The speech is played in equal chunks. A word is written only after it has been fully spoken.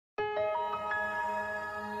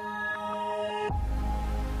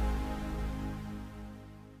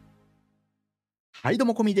はい、どう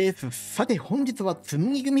も、こみです。さて、本日はつ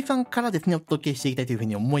むぎ組さんからですね、お届けしていきたいというふう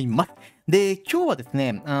に思います。で、今日はです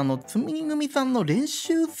ね、つむぎ組さんの練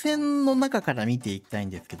習戦の中から見ていきたい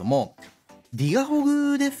んですけども、ディガホ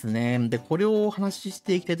グですね。で、これをお話しし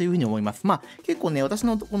ていきたいというふうに思います。結構ね、私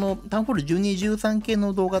のこのタウンホール12、13系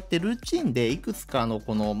の動画ってルーチンでいくつかの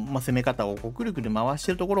この、攻め方をこうくるくる回し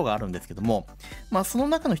てるところがあるんですけども、その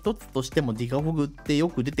中の一つとしてもディガホグってよ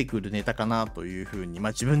く出てくるネタかなというふうに、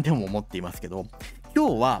自分でも思っていますけど、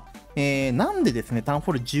今日は、なんでですね、タウン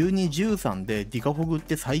ホール12、13でディガホグっ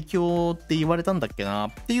て最強って言われたんだっけな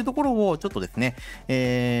っていうところをちょっとですね、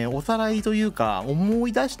おさらいというか思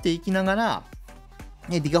い出していきながら、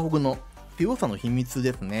ディガホグの強さの秘密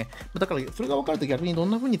ですね。だからそれが分かると逆にどん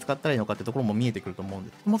な風に使ったらいいのかってところも見えてくると思うん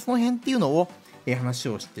ですけども、その辺っていうのを、話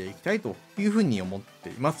をしていきたいというふうに思って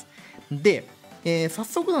います。で、早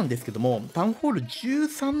速なんですけども、タウンホール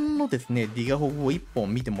13のですね、ディガホグを1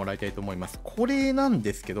本見てもらいたいと思います。これなん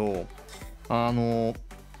ですけど、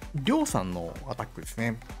りょうさんのアタックです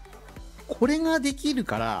ね。これができる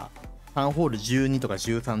から、タウンホール12とか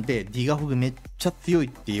13でディガホグめっちゃ強いっ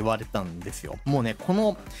て言われたんですよ。もうね、こ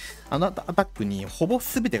のアタックにほぼ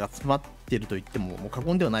全てが詰まってると言っても過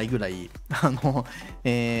言ではないぐらい、な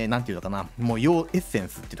んていうのかな、もうエッセン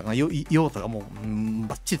スっていうのかな、要素がもう、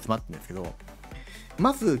バッチリ詰まってるんですけど、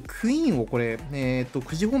まず、クイーンをこれ、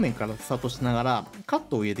9時方面からスタートしながら、カッ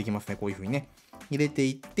トを入れていきますね、こういう風にね。入れて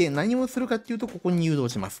いって、何をするかっていうと、ここに誘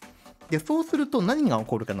導します。で、そうすると何が起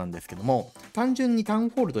こるかなんですけども、単純にタウン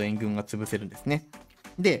ホールと援軍が潰せるんですね。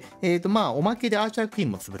で、おまけでアーチャークイー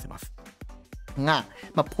ンも潰せます。が、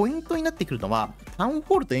ポイントになってくるのは、タウン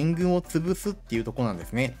ホールと援軍を潰すっていうところなんで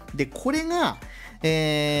すね。で、これが、タウ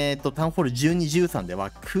ンホール12、13で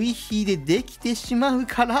は、食い火でできてしまう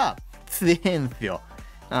から、強いんですよ。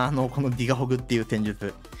このディガホグっていう戦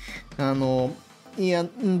術。いや、ど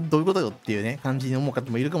ういうことよっていうね、感じに思う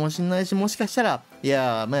方もいるかもしれないし、もしかしたら、い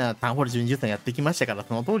や、タウンホール12、13やってきましたから、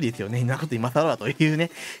その通りですよね。そんなこと今更はという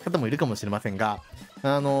ね、方もいるかもしれませんが、ち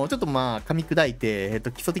ょっと噛み砕いて、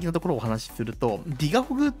基礎的なところをお話しすると、ディガ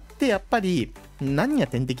ホグってやっぱり何が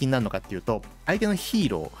天敵になるのかっていうと、相手のヒー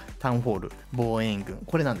ロー、タウンホール、防衛軍、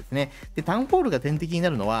これなんですね。で、タウンホールが天敵にな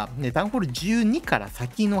るのは、タウンホール12から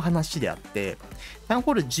先の話であって、タウン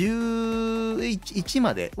ホール11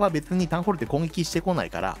までは別にタウンホールって攻撃してこない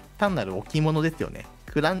から、単なる置物ですよね。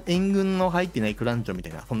援軍の入ってないクランチョみた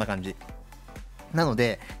いな、そんな感じ。なの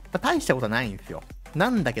で、大したことはないんですよ。な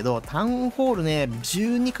んだけど、タウンホールね、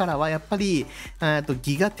12からはやっぱり、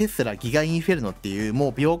ギガテスラ、ギガインフェルノっていう、も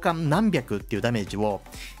う秒間何百っていうダメージを、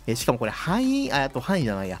しかもこれ範囲じゃ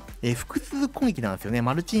ないや、複数攻撃なんですよね。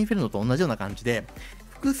マルチインフェルノと同じような感じで、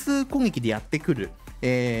複数攻撃でやってくる、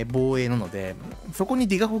防衛なので、そこに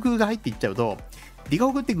ディガホグが入っていっちゃうと、ディガ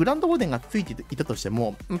ホグってグランドボーデンがついていたとして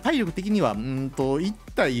も、体力的には、1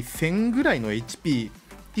対1000ぐらいの HP っ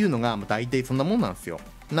ていうのが、大体そんなもんなんですよ。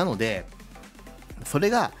なので、そ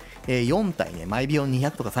れが、4体ね、毎秒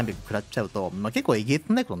200とか300食らっちゃうと、結構えげ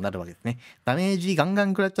つないことになるわけですね。ダメージガンガン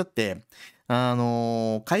食らっちゃって、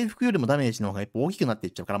回復よりもダメージの方がやっぱ大きくなって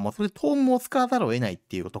いっちゃうから、もうそれでトームを使わざるを得ないっ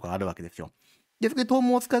ていうことがあるわけですよ。で、それでトー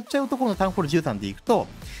ムを使っちゃうところのタウンホール13でいくと、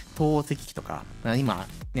投石機とか、今、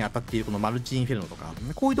ね、当たっているこのマルチインフェルノとか、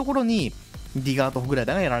こういうところにディガーとホグライ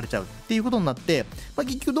ダーがやられちゃうっていうことになって、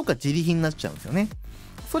結局どっか自利品になっちゃうんですよね。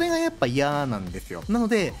それがやっぱ嫌なんですよ。なの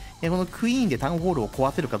で、このクイーンでタウンホールを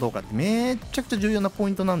壊せるかどうかってめっちゃくちゃ重要なポ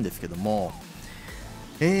イントなんですけども、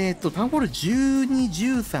タウンホール12、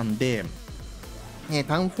13で、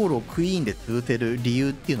タウンホールをクイーンで潰せる理由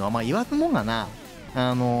っていうのは、言わずもがな、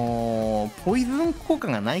ポイズン効果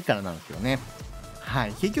がないからなんですよね。は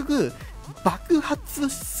い。結局、爆発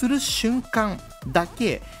する瞬間だ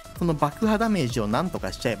け、その爆破ダメージをなんと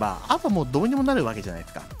かしちゃえば、あともうどうにもなるわけじゃないで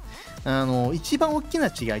すか。一番大きな違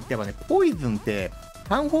いってやっぱね、ポイズンって、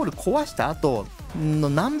タウンホール壊した後の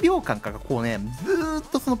何秒間かがこうね、ずーっ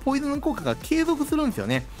とそのポイズン効果が継続するんですよ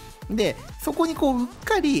ね。で、そこにこう、うっ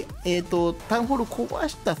かり、タウンホール壊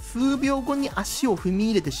した数秒後に足を踏み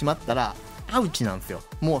入れてしまったら、アウチなんですよ。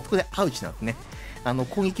もうそこでアウチなんですね。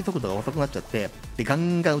攻撃速度が遅くなっちゃって、で、ガ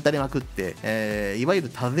ンガン撃たれまくって、いわゆる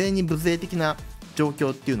多勢に無勢的な状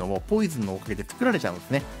況っていうのも、ポイズンのおかげで作られちゃうんです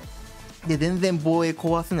ね。で、全然防衛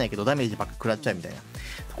壊せないけどダメージばっか食らっちゃうみたいな。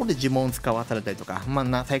そこで呪文使わされたりとか、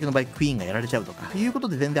最悪の場合クイーンがやられちゃうとか、いうこと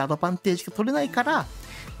で全然アドバンテージが取れないから、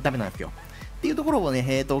ダメなんですよ。っていうところを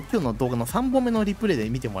ね、今日の動画の3本目のリプレイで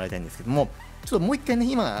見てもらいたいんですけども、ちょっともう一回ね、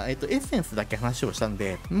今、エッセンスだけ話をしたん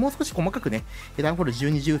で、もう少し細かくね、タウンホール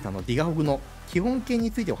12、13のディガホグの基本形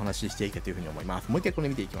についてお話ししていきたいというふうに思います。もう一回これ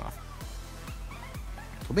見ていきます。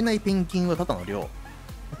飛べないペンギンはただの量。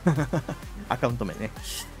アカウント名ね。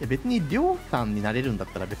別にりょうさんになれるんだっ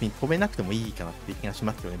たら別に飛べなくてもいいかなっていう気がし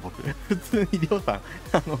ますよね、僕。普通にりょうさん、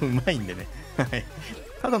うまいんでね。はい。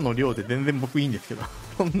ただの量で全然僕いいんですけど、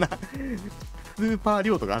そんな、スーパー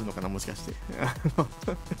量とかあるのかな、もしかして。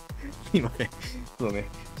すいません。そうね、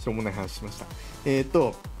しょうもない話しました。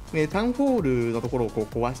タウンホールのところをこう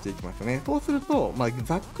壊していきますよね。そうすると、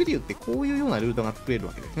ざっくり言ってこういうようなルートが作れる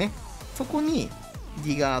わけですね。そこに、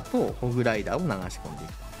ディガーとホグライダーを流し込んでい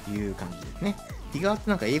くという感じですね。ディガーって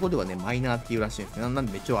なんか英語ではね、マイナーっていうらしいんですね。なん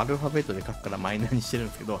で一応アルファベットで書くからマイナーにしてるん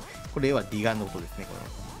ですけど、これはディガーのことですね、こ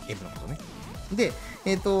の M のことね。で、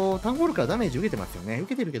タウンホールからダメージ受けてますよね。受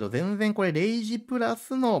けてるけど、全然これ、レイジプラ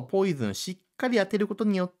スのポイズンしっかり当てること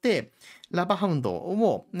によって、ラバーハウンド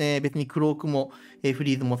を、別にクロークも、フ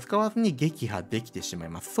リーズも使わずに撃破できてしまい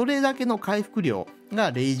ます。それだけの回復量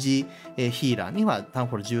がレイジ、ヒーラーにはタウン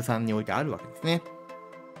ホール13においてあるわけですね。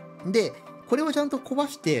で、これをちゃんと壊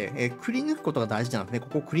して、くり抜くことが大事なんですね。こ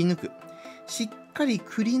こをくり抜く。しっかり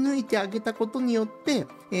くり抜いてあげたことによって、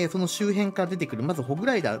その周辺から出てくる、まずホグ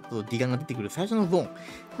ライダーとディガンが出てくる最初のゾーン。こ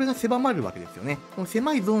れが狭まるわけですよね。この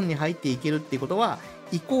狭いゾーンに入っていけるっていうことは、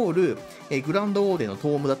イコール、グランドオーデンのト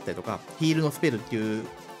ームだったりとか、ヒールのスペルっていう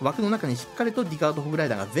枠の中にしっかりとディガーとホグライ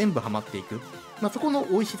ダーが全部はまっていく。そこの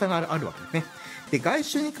美味しさがあるわけですね。で、外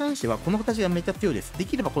周に関してはこの形がめっちゃ強いです。で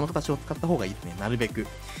きればこの形を使った方がいいですね。なるべく。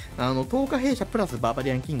10日弊社プラスバーバ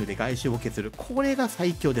リアンキングで外周を削る。これが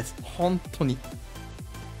最強です。本当に。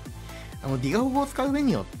ディガホグを使う上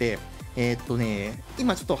によって、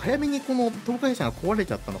今ちょっと早めにこの10日弊社が壊れ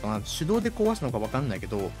ちゃったのかな。手動で壊したのかわかんないけ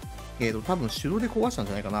ど、多分手動で壊したん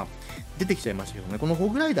じゃないかな。出てきちゃいましたけどね。このホ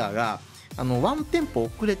グライダーが、ワンテンポ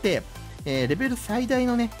遅れて、レベル最大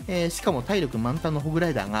のね、しかも体力満タンのホグラ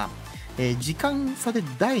イダーが、時間差で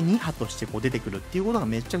第2波としてこう出てくるっていうことが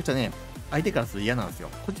めちゃくちゃね、相手からすると嫌なんですよ。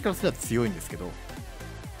こっちからすれば強いんですけど。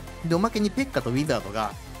で、おまけにペッカとウィザード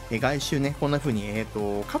が、外周ね、こんな風に、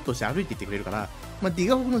カットして歩いていってくれるから、ディ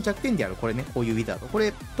ガホグの弱点である、これね、こういうウィザード。こ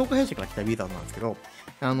れ、10日弊社から来たウィザードなんですけど、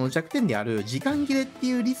弱点である時間切れって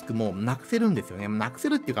いうリスクもなくせるんですよね。なくせ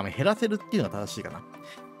るっていうか、減らせるっていうのが正しいかな。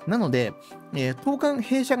なので、投函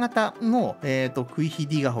弊社型の、クイヒ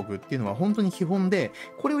ディガホグっていうのは本当に基本で、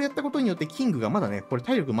これをやったことによってキングがまだね、これ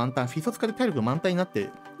体力満タン、フィソツカで体力満タンになって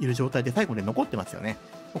いる状態で最後まで残ってますよね。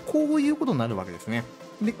こういうことになるわけですね。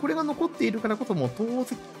で、これが残っているからこそもう投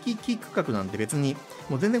石機区画なんて別に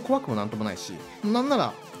もう全然怖くもなんともないし、なんな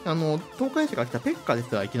ら、東海市から来たペッカで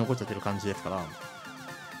すら生き残っちゃってる感じですから、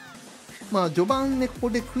序盤ね、ここ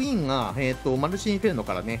でクイーンが、マルチインフェルノ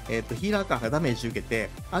からね、ヒーラーカーがダメージ受けて、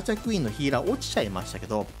アーチャークイーンのヒーラー落ちちゃいましたけ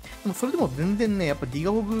ど、でもそれでも全然ね、やっぱディ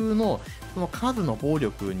ガホグのその数の暴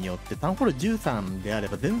力によって、タウンホール13であれ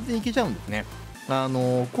ば全然いけちゃうんですね。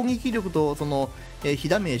攻撃力とその、被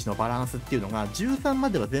ダメージのバランスっていうのが13ま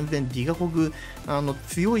では全然ディガホグ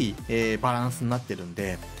強い、バランスになってるん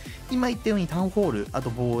で、今言ったようにタウンホール、あと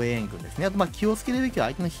防衛援軍ですね。あと気をつけるべきは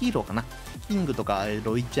相手のヒーローかな。キングとか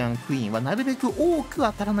ロイちゃん、クイーンはなるべく多く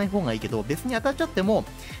当たらない方がいいけど、別に当たっちゃっても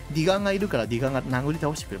ディガンがいるからディガンが殴り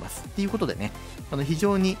倒してくれます。っていうことでね、非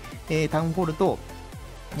常に、タウンホールと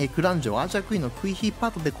クラン城、アーチャークイーンのクイヒーパ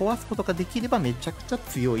ートで壊すことができればめちゃくちゃ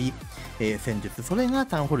強い、戦術。それが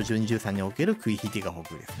タウンホール12、13におけるクイヒーディガホ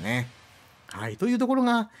グですね。はい。というところ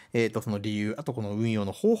が、その理由、あとこの運用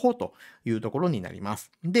の方法というところになりま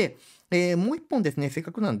す。で、もう一本ですね、せっ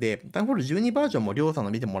かくなんで、タウンホール12バージョンもりょうさん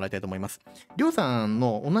の見てもらいたいと思います。りょうさん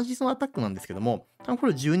の同じそのアタックなんですけども、タウンホ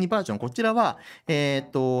ール12バージョン、こちらは、タウン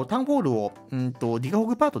ホールを、ディガホ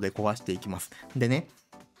グパートで壊していきます。でね、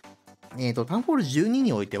タウンホール12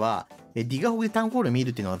においては、ディガホグでタウンホール見る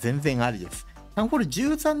っていうのは全然ありです。タウンホール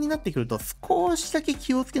13になってくると少しだけ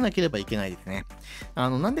気をつけなければいけないですね。な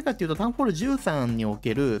んでかっていうと、タウンホール13にお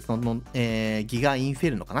ける、その、ギガインフ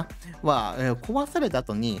ェルノかなは、壊された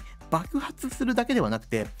後に爆発するだけではなく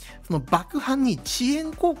て、その爆破に遅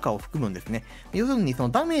延効果を含むんですね。要するに、その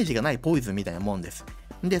ダメージがないポイズンみたいなもんです。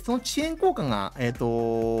で、その遅延効果が、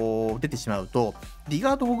出てしまうと、ディ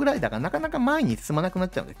ガーとホグライダーがなかなか前に進まなくなっ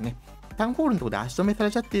ちゃうんですね。タウンホールのところで足止めさ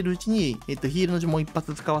れちゃっているうちに、ヒールの呪文一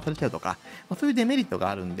発使わされちゃうとか、そういうデメリット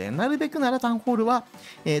があるんで、なるべくならタウンホールは、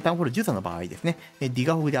タウンホール13の場合ですね、ディ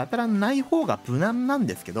ガホグで当たらない方が無難なん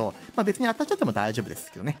ですけど、別に当たっちゃっても大丈夫で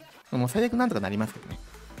すけどね。もう最悪なんとかなりますけどね。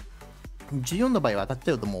14の場合は当たっ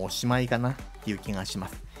ちゃうともうおしまいかなっていう気がしま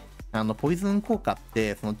す。ポイズン効果っ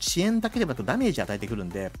て、その遅延だけでもダメージ与えてくるん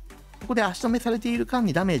で、ここで足止めされている間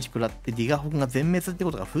にダメージ食らってディガホグが全滅って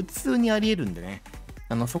ことが普通にあり得るんでね。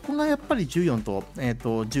そこがやっぱり14と、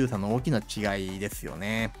13の大きな違いですよ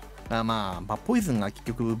ね。ポイズンが結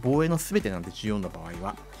局防衛の全てなんで14の場合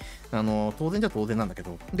は。当然じゃ当然なんだけ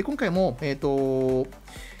ど。で、今回も、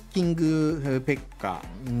キングペッカ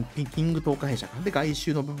ー、キング10日弊社か。で、外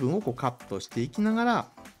周の部分をこうカットしていきながら、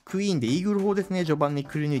クイーンでイーグル砲ですね、序盤に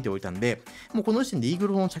くり抜いておいたんで、もうこの時点でイーグ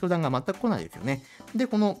ル砲の着弾が全く来ないですよね。で、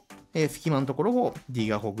この、隙間のところをディ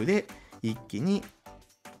ガホグで一気に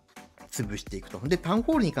潰していくと。で、タウン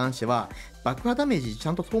ホールに関しては、爆破ダメージち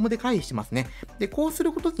ゃんとフォームで回避してますね。で、こうす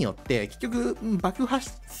ることによって、結局、爆破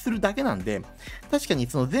するだけなんで、確かに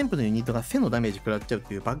その全部のユニットが1000のダメージ食らっちゃうっ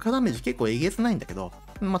ていう爆破ダメージ結構えげつないんだけど、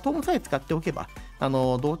トームさえ使っておけば、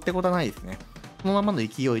どうってことはないですね。このままの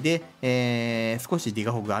勢いで、少しディ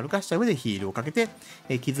ガホグが歩かした上でヒールをかけて、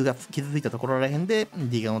傷ついたところら辺で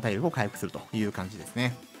ディガの体力を回復するという感じです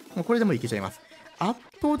ね。これでもいけちゃいます。圧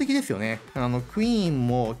倒的ですよね。クイーン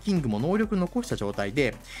もキングも能力残した状態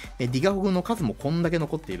で、ディガホグの数もこんだけ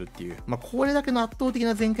残っているっていう、これだけの圧倒的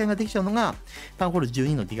な全開ができちゃうのが、タウンホール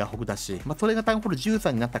12のディガホグだし、それがタウンホール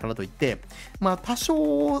13になったからといって、多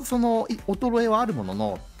少、その、衰えはあるもの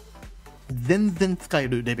の、全然使え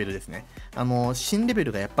るレベルですね。新レベ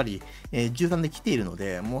ルがやっぱり、13で来ているの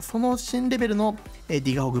で、もうその新レベルの、デ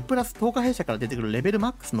ィガホグプラス10日弊社から出てくるレベル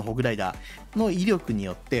マックスのホグライダーの威力に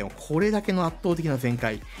よって、これだけの圧倒的な全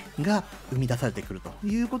開が生み出されてくると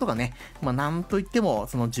いうことがね、なんといっても、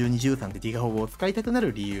その12、13でディガホグを使いたくな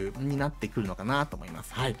る理由になってくるのかなと思いま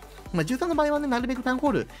す。はい。13の場合はね、なるべくタウンホ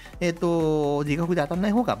ール、ディガホグで当たらな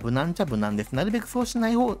い方が無難っちゃ無難です。なるべくそうしな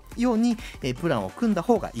いように、プランを組んだ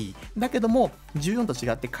方がいい。だけども、14と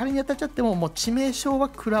違って仮に当たっちゃっても、もう致命傷は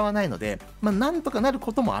食らわないので、なんとかなる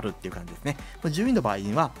こともあるっていう感じですね。12の場合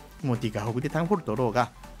には、もうディガホグでタウンホール取ろう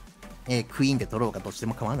が、クイーンで取ろうがどっちで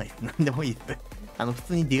も構わないです。何でもいいです。普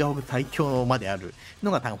通にディガホグ最強まである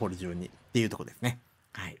のがタウンホール12っていうところですね。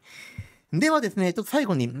はい。ではですね、ちょっと最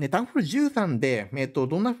後に、タウンホール13で、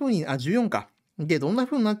どんな風に、14か。で、どんな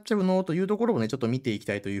風になっちゃうのというところをね、ちょっと見ていき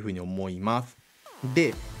たいというふうに思います。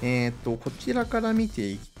で、こちらから見て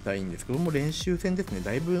いきたいんですけども、練習戦ですね、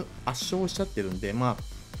だいぶ圧勝しちゃってるんで、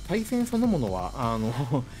対戦そのものは、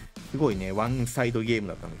すごいね、ワンサイドゲーム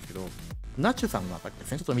だったんですけど、ナチュさんのアタックで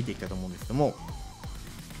すね、ちょっと見ていきたいと思うんですけども、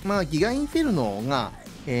ギガインフェルノが、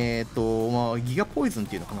ギガポイズンっ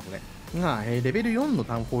ていうのかな、これ。が、レベル4の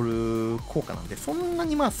タウンホール効果なんで、そんな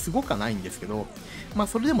にすごくはないんですけど、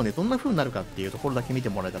それでもね、どんな風になるかっていうところだけ見て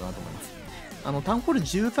もらえたらなと思います。タウンホール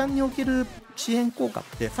13における遅延効果っ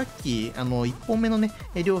て、さっき、1本目のね、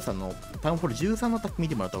りょうさんのタウンホール13のアタック見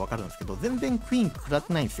てもらうと分かるんですけど、全然クイーン食らっ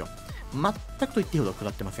てないんですよ。全くと言っていいほど食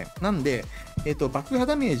らってません。なんで、爆破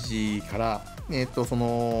ダメージから、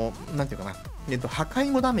なんていうかな、破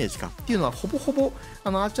壊後ダメージかっていうのは、ほぼほぼ、ア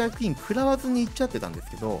ーチャークイーン食らわずにいっちゃってたんで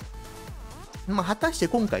すけど、果たして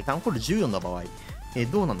今回タウンホール14の場合、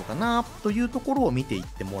どうなのかなというところを見ていっ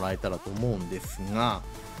てもらえたらと思うんですが、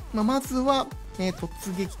まずは、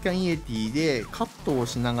突撃艦イエティでカットを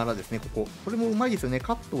しながらですね、これもうまいですよね。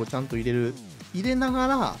カットをちゃんと入れなが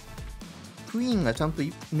ら、クイーンがちゃんと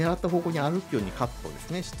狙った方向に歩くようにカットをで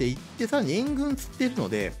すね、していって、さらに援軍釣っているの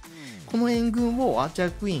で、この援軍をアーチャ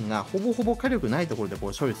ークイーンがほぼほぼ火力ないところで処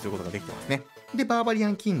理することができてますね。で、バーバリア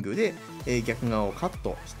ンキングで、逆側をカッ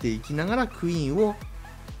トしていきながら、クイーンを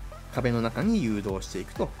壁の中に誘導してい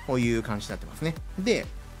くという感じになってますね。で、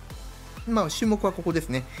注目はここです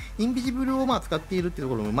ね。インビジブルを使っているっていう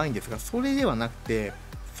ところもうまいんですが、それではなくて、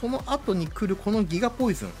その後に来るこのギガ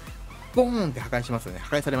ポイズン、ボーンって破壊しますよね。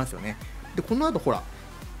破壊されますよね。で、この後ほら、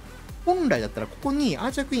本来だったらここにア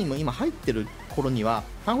ーチャークイーンも今入ってる頃には、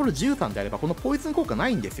タウンホール13であればこのポイズン効果な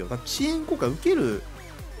いんですよ。だから遅延効果受ける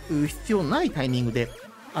必要ないタイミングで、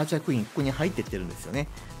アーチャークイーンここに入ってってるんですよね。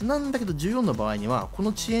なんだけど14の場合には、この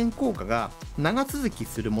遅延効果が長続き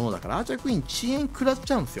するものだから、アーチャークイーン遅延食らっ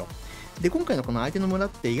ちゃうんですよ。で、今回のこの相手の村っ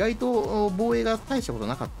て意外と防衛が大したこと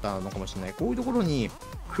なかったのかもしれない。こういうところに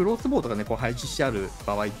クロスボウとかね、配置してある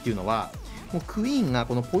場合っていうのは、もうクイーンが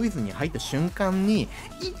このポイズンに入った瞬間に、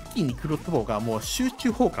一気にクロスボウがもう集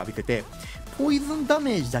中砲火浴びせて、ポイズンダ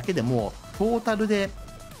メージだけでもトータルで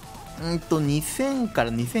2000か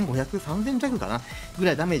ら2500、3000弱かなぐ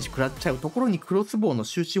らいダメージ食らっちゃうところにクロスボウの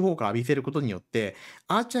集中砲火を浴びせることによって、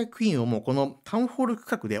アーチャークイーンをもうこのタウンホール区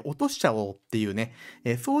画で落としちゃおうっていうね、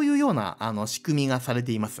そういうような仕組みがされ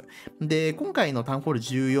ています。で、今回のタウンホール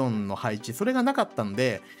14の配置、それがなかったん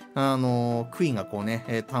で、クイーンがこう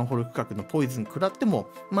ね、タウンホール区画のポイズン食らっても、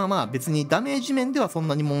別にダメージ面ではそん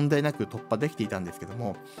なに問題なく突破できていたんですけど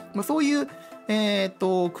も、そういう、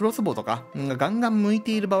クロスボウとかがガンガン向い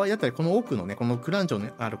ている場合だったり、この奥のね、このクランチョ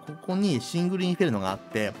ンあるここにシングルインフェルノがあっ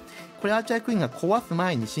て、これアーチャークイーンが壊す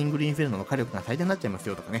前にシングルインフェルノの火力が最大になっちゃいます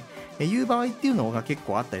よとかね、いう場合っていうのが結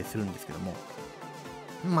構あったりするんですけども、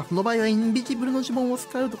その場合はインビジブルの呪文を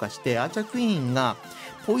使うとかして、アーチャークイーンが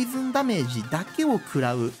ポイズンダメージだけを食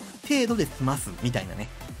らう程度で済ますみたいなね、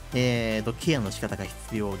ケアの仕方が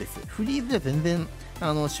必要です。フリーズでは全然、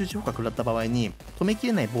集中効果食らった場合に止めき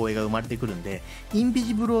れない防衛が生まれてくるんで、インビ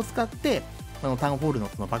ジブルを使って、タウンホールの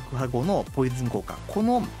その爆破後のポイズン効果、こ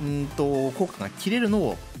の、効果が切れるの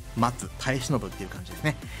を待つ、耐え忍ぶっていう感じです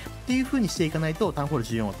ね。っていう風にしていかないとタウンホール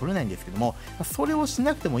14は取れないんですけども、それをし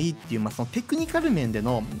なくてもいいっていう、そのテクニカル面で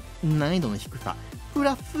の難易度の低さ、プ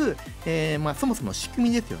ラス、そもそも仕組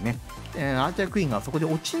みですよね。アーチャークイーンがそこで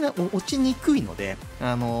落ちにくいので、そ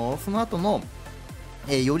の後の、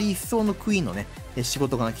より一層のクイーンのね、仕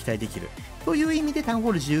事が期待できる。という意味でタウンホ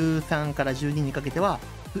ール13から12にかけては、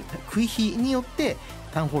クイヒによって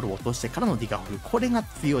タウンホールを落としてからのディガホグ、これが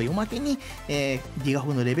強い。おまけに、ディガホ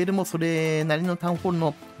グのレベルもそれなりのタウンホール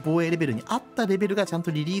の防衛レベルに合ったレベルがちゃんと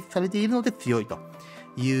リリースされているので強いと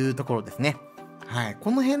いうところですね。はい。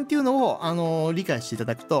この辺っていうのを、理解していた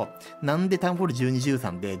だくと、なんでタウンホール12、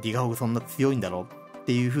13でディガホグそんな強いんだろうっ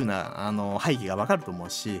ていう風な、背景がわかると思う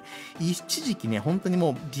し、一時期ね、本当に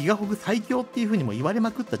もうディガホグ最強っていう風にも言われ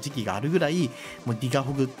まくった時期があるぐらい、もうディガ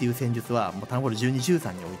ホグっていう戦術は、もうタウンホール12、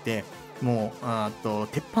13において、もう、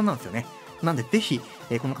鉄板なんですよね。なんで、ぜひ、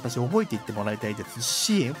この形を覚えていってもらいたいです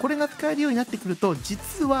し、これが使えるようになってくると、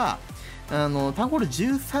実は、タウンホール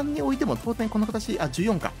13においても当然この形、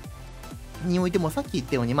14か。においてもさっき言っ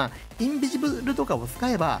たように、インビジブルとかを使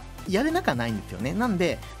えばやれなくはないんですよね。なん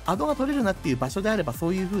で、アドが取れるなっていう場所であれば、そ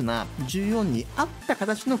ういう風な14に合った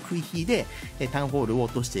形のクイヒーでタウンホールを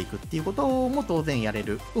落としていくっていうことも当然やれ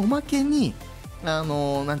る。おまけに、な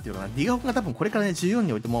んていうかな、ディガホグが多分これからね、14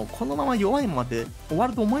においても、このまま弱いままで終わ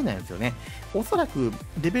ると思えないんですよね。おそらく、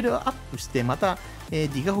レベルアップして、また、デ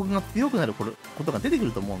ィガホグが強くなることが出てく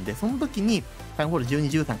ると思うんで、その時に、タウンホール12、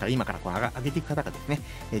13から今からこう上げていく方がですね、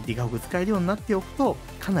ディガホグ使えるようになっておくと、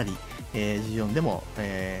かなり、14でも、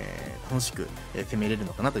楽しく攻めれる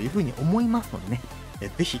のかなというふうに思いますのでね、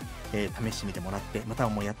ぜひ、試してみてもらって、また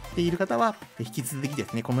もうやっている方は、引き続きで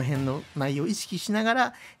すね、この辺の内容を意識しなが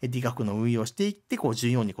ら、ディガホグの運用をしていって、こう、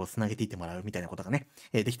14にこう、つなげていってもらうみたいなことがね、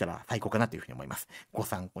できたら最高かなというふうに思います。ご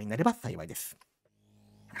参考になれば幸いです。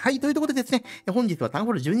はい、というところでですね、本日はタウン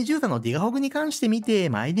ホール12、13のディガホグに関して見て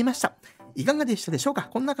まいりました。いかがでしたでしょうか？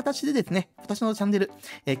こんな形でですね、私のチャンネル、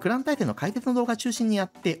クラン対戦の解説の動画中心にやっ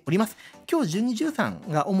ております。今日12、13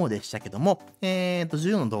が主でしたけども、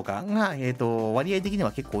14の動画が、割合的に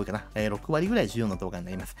は結構多いかな。6割ぐらい14の動画に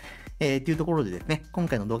なります。というところでですね、今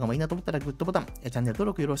回の動画もいいなと思ったらグッドボタン、チャンネル登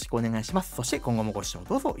録よろしくお願いします。そして今後もご視聴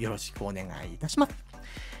どうぞよろしくお願いいたします。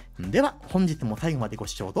では、本日も最後までご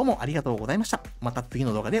視聴どうもありがとうございました。また次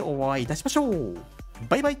の動画でお会いいたしましょう。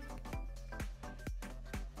バイバイ。